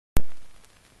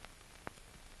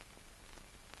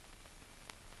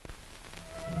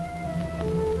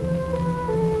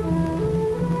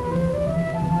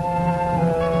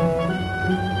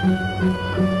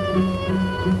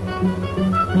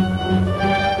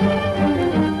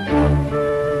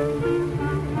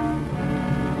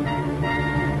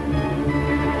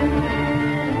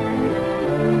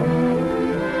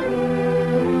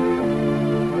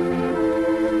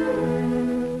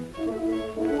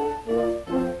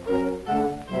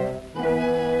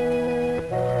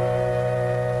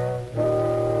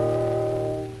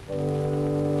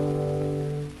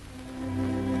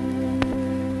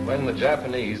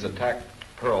Japanese attacked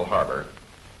Pearl Harbor,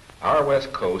 our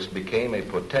west coast became a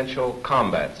potential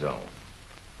combat zone.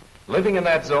 Living in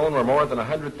that zone were more than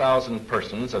 100,000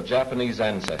 persons of Japanese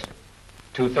ancestry,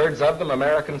 2/3 of them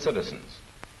American citizens,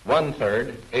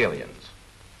 1/3 aliens.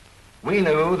 We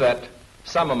knew that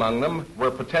some among them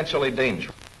were potentially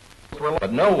dangerous,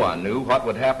 but no one knew what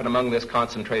would happen among this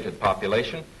concentrated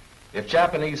population if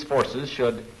Japanese forces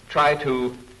should try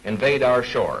to invade our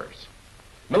shores.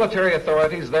 Military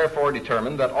authorities therefore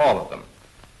determined that all of them,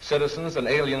 citizens and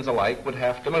aliens alike, would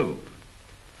have to move.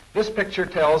 This picture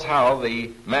tells how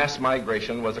the mass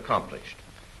migration was accomplished.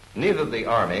 Neither the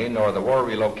Army nor the War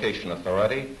Relocation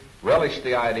Authority relished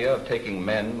the idea of taking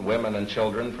men, women, and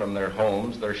children from their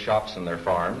homes, their shops, and their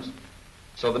farms.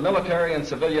 So the military and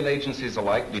civilian agencies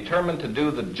alike determined to do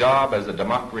the job as a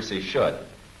democracy should,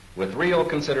 with real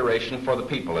consideration for the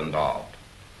people involved.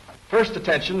 First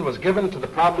attention was given to the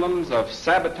problems of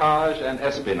sabotage and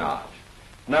espionage.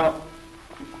 Now,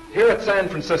 here at San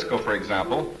Francisco, for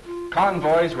example,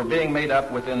 convoys were being made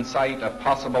up within sight of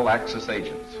possible Axis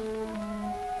agents.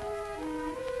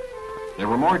 There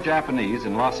were more Japanese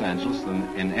in Los Angeles than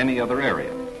in any other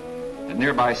area. At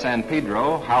nearby San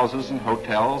Pedro, houses and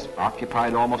hotels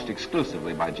occupied almost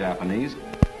exclusively by Japanese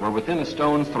were within a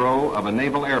stone's throw of a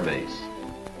naval air base,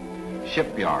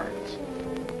 shipyards,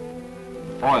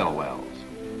 oil wells.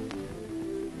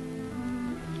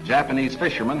 Japanese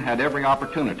fishermen had every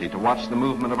opportunity to watch the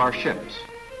movement of our ships.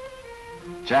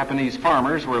 Japanese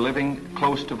farmers were living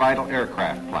close to vital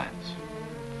aircraft plants.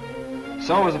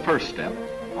 So as a first step,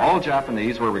 all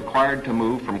Japanese were required to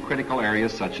move from critical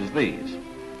areas such as these.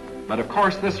 But of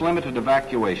course, this limited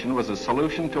evacuation was a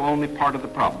solution to only part of the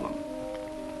problem.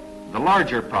 The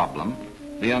larger problem,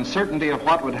 the uncertainty of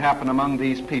what would happen among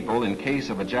these people in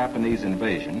case of a Japanese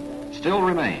invasion, still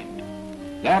remained.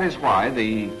 That is why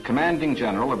the commanding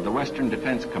general of the Western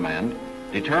Defense Command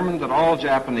determined that all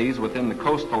Japanese within the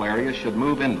coastal area should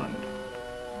move inland.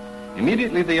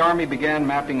 Immediately, the Army began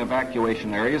mapping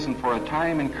evacuation areas and for a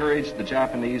time encouraged the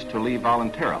Japanese to leave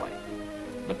voluntarily.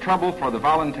 The trouble for the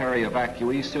voluntary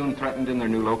evacuees soon threatened in their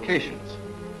new locations,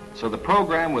 so the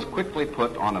program was quickly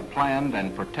put on a planned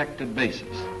and protected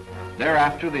basis.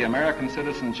 Thereafter, the American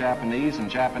citizen Japanese and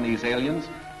Japanese aliens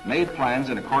made plans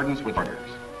in accordance with orders.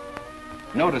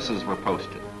 Notices were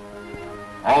posted.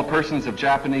 All persons of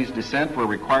Japanese descent were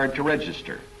required to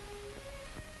register.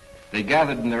 They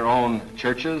gathered in their own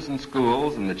churches and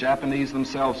schools, and the Japanese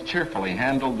themselves cheerfully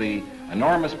handled the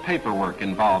enormous paperwork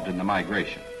involved in the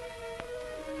migration.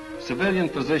 Civilian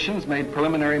physicians made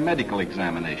preliminary medical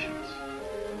examinations.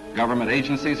 Government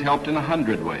agencies helped in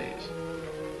 100 ways.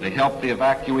 They helped the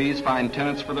evacuees find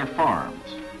tenants for their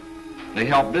farms. They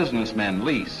helped businessmen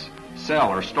lease, sell,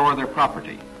 or store their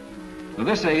property. Now,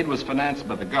 this aid was financed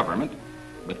by the government,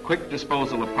 but quick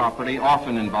disposal of property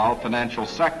often involved financial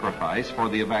sacrifice for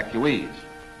the evacuees.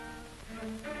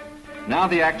 Now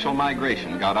the actual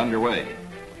migration got underway.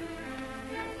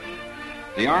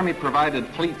 The Army provided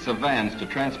fleets of vans to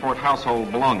transport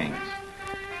household belongings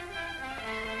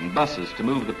and buses to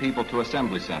move the people to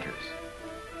assembly centers.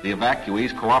 The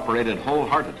evacuees cooperated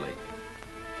wholeheartedly.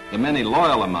 The many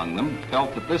loyal among them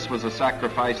felt that this was a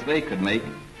sacrifice they could make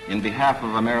in behalf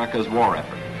of America's war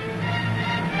effort.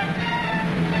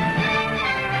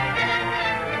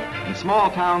 In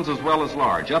small towns as well as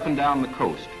large, up and down the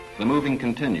coast, the moving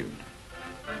continued.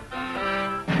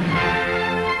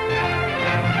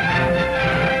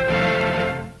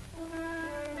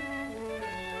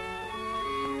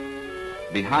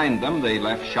 Behind them, they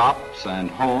left shops and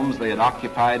homes they had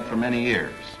occupied for many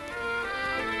years.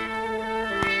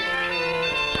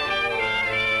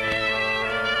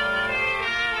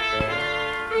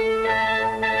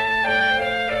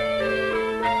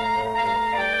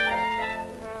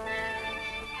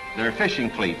 Their fishing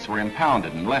fleets were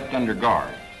impounded and left under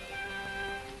guard.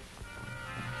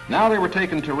 Now they were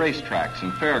taken to racetracks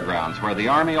and fairgrounds where the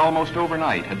Army almost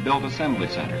overnight had built assembly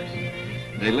centers.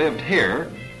 They lived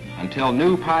here until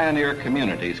new pioneer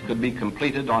communities could be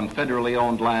completed on federally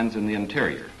owned lands in the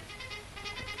interior.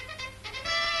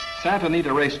 Santa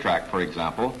Anita Racetrack, for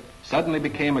example, suddenly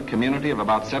became a community of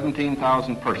about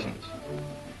 17,000 persons.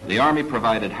 The Army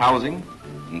provided housing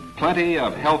and plenty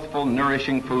of healthful,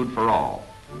 nourishing food for all.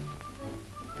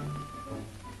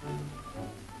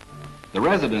 The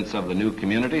residents of the new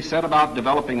community set about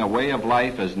developing a way of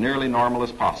life as nearly normal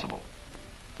as possible.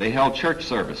 They held church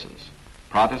services,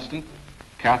 Protestant,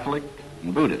 Catholic,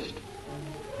 and Buddhist.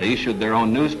 They issued their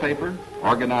own newspaper,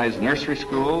 organized nursery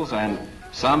schools, and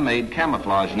some made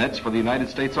camouflage nets for the United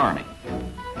States Army.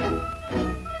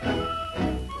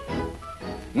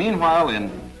 Meanwhile,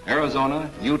 in Arizona,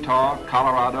 Utah,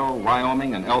 Colorado,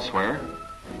 Wyoming, and elsewhere,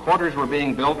 quarters were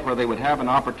being built where they would have an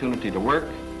opportunity to work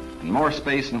and more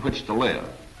space in which to live.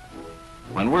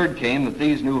 When word came that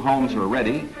these new homes were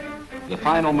ready, the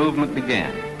final movement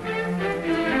began.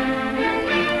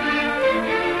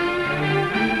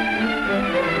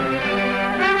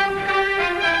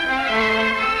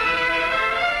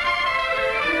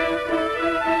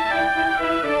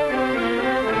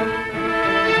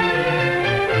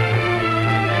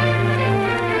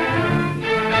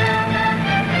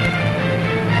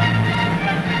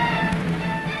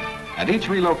 At each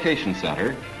relocation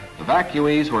center,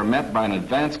 evacuees were met by an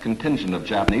advance contingent of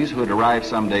Japanese who had arrived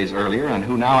some days earlier and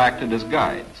who now acted as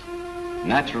guides.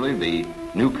 Naturally, the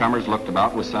newcomers looked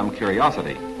about with some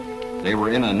curiosity. They were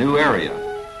in a new area,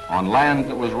 on land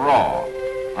that was raw,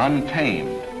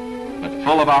 untamed, but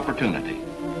full of opportunity.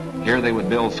 Here they would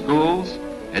build schools,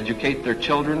 educate their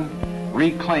children,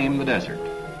 reclaim the desert.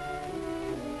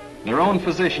 Their own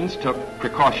physicians took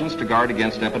precautions to guard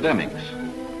against epidemics.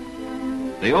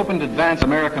 They opened advanced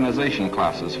Americanization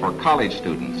classes for college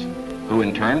students, who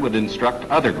in turn would instruct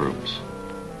other groups.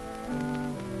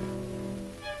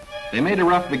 They made a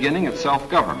rough beginning at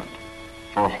self-government,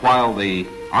 for while the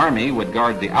Army would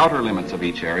guard the outer limits of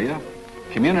each area,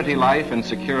 community life and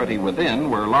security within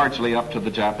were largely up to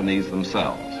the Japanese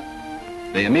themselves.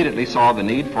 They immediately saw the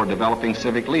need for developing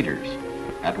civic leaders.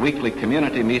 At weekly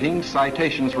community meetings,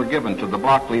 citations were given to the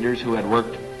block leaders who had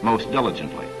worked most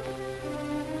diligently.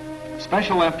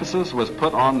 Special emphasis was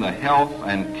put on the health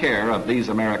and care of these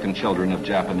American children of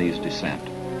Japanese descent.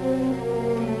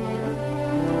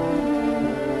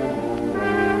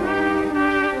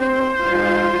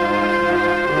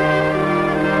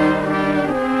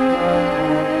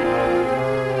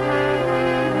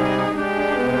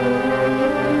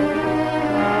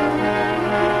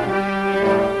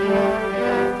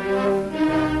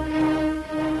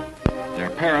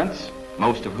 Their parents,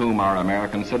 most of whom are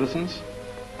American citizens,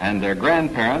 and their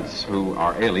grandparents, who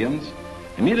are aliens,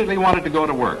 immediately wanted to go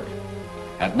to work.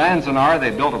 At Manzanar, they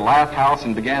built a lath house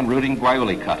and began rooting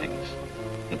guayuli cuttings.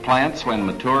 The plants, when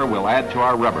mature, will add to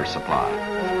our rubber supply.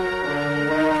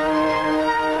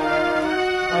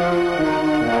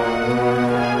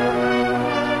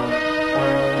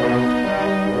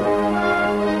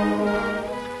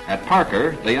 At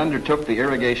Parker, they undertook the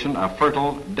irrigation of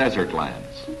fertile desert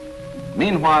lands.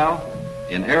 Meanwhile,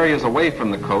 in areas away from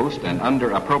the coast and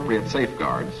under appropriate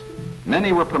safeguards,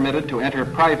 many were permitted to enter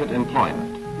private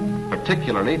employment,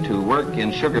 particularly to work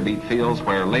in sugar beet fields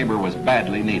where labor was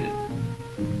badly needed.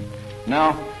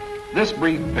 Now, this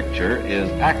brief picture is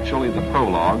actually the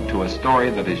prologue to a story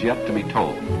that is yet to be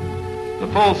told. The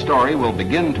full story will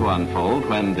begin to unfold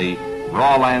when the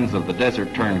raw lands of the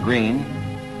desert turn green,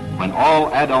 when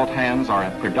all adult hands are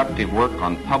at productive work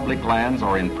on public lands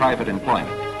or in private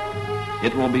employment.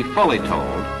 It will be fully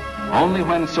told only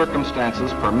when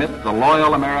circumstances permit the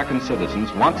loyal American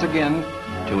citizens once again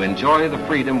to enjoy the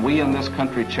freedom we in this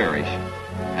country cherish,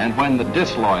 and when the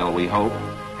disloyal, we hope,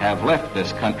 have left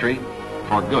this country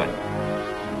for good.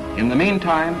 In the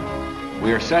meantime,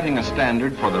 we are setting a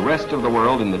standard for the rest of the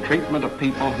world in the treatment of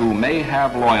people who may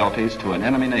have loyalties to an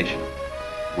enemy nation.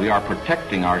 We are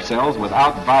protecting ourselves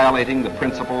without violating the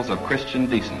principles of Christian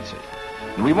decency.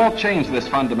 And we won't change this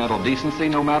fundamental decency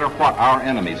no matter what our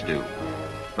enemies do.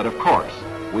 But of course,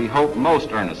 we hope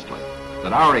most earnestly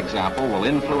that our example will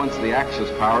influence the Axis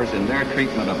powers in their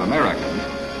treatment of Americans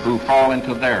who fall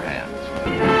into their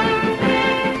hands.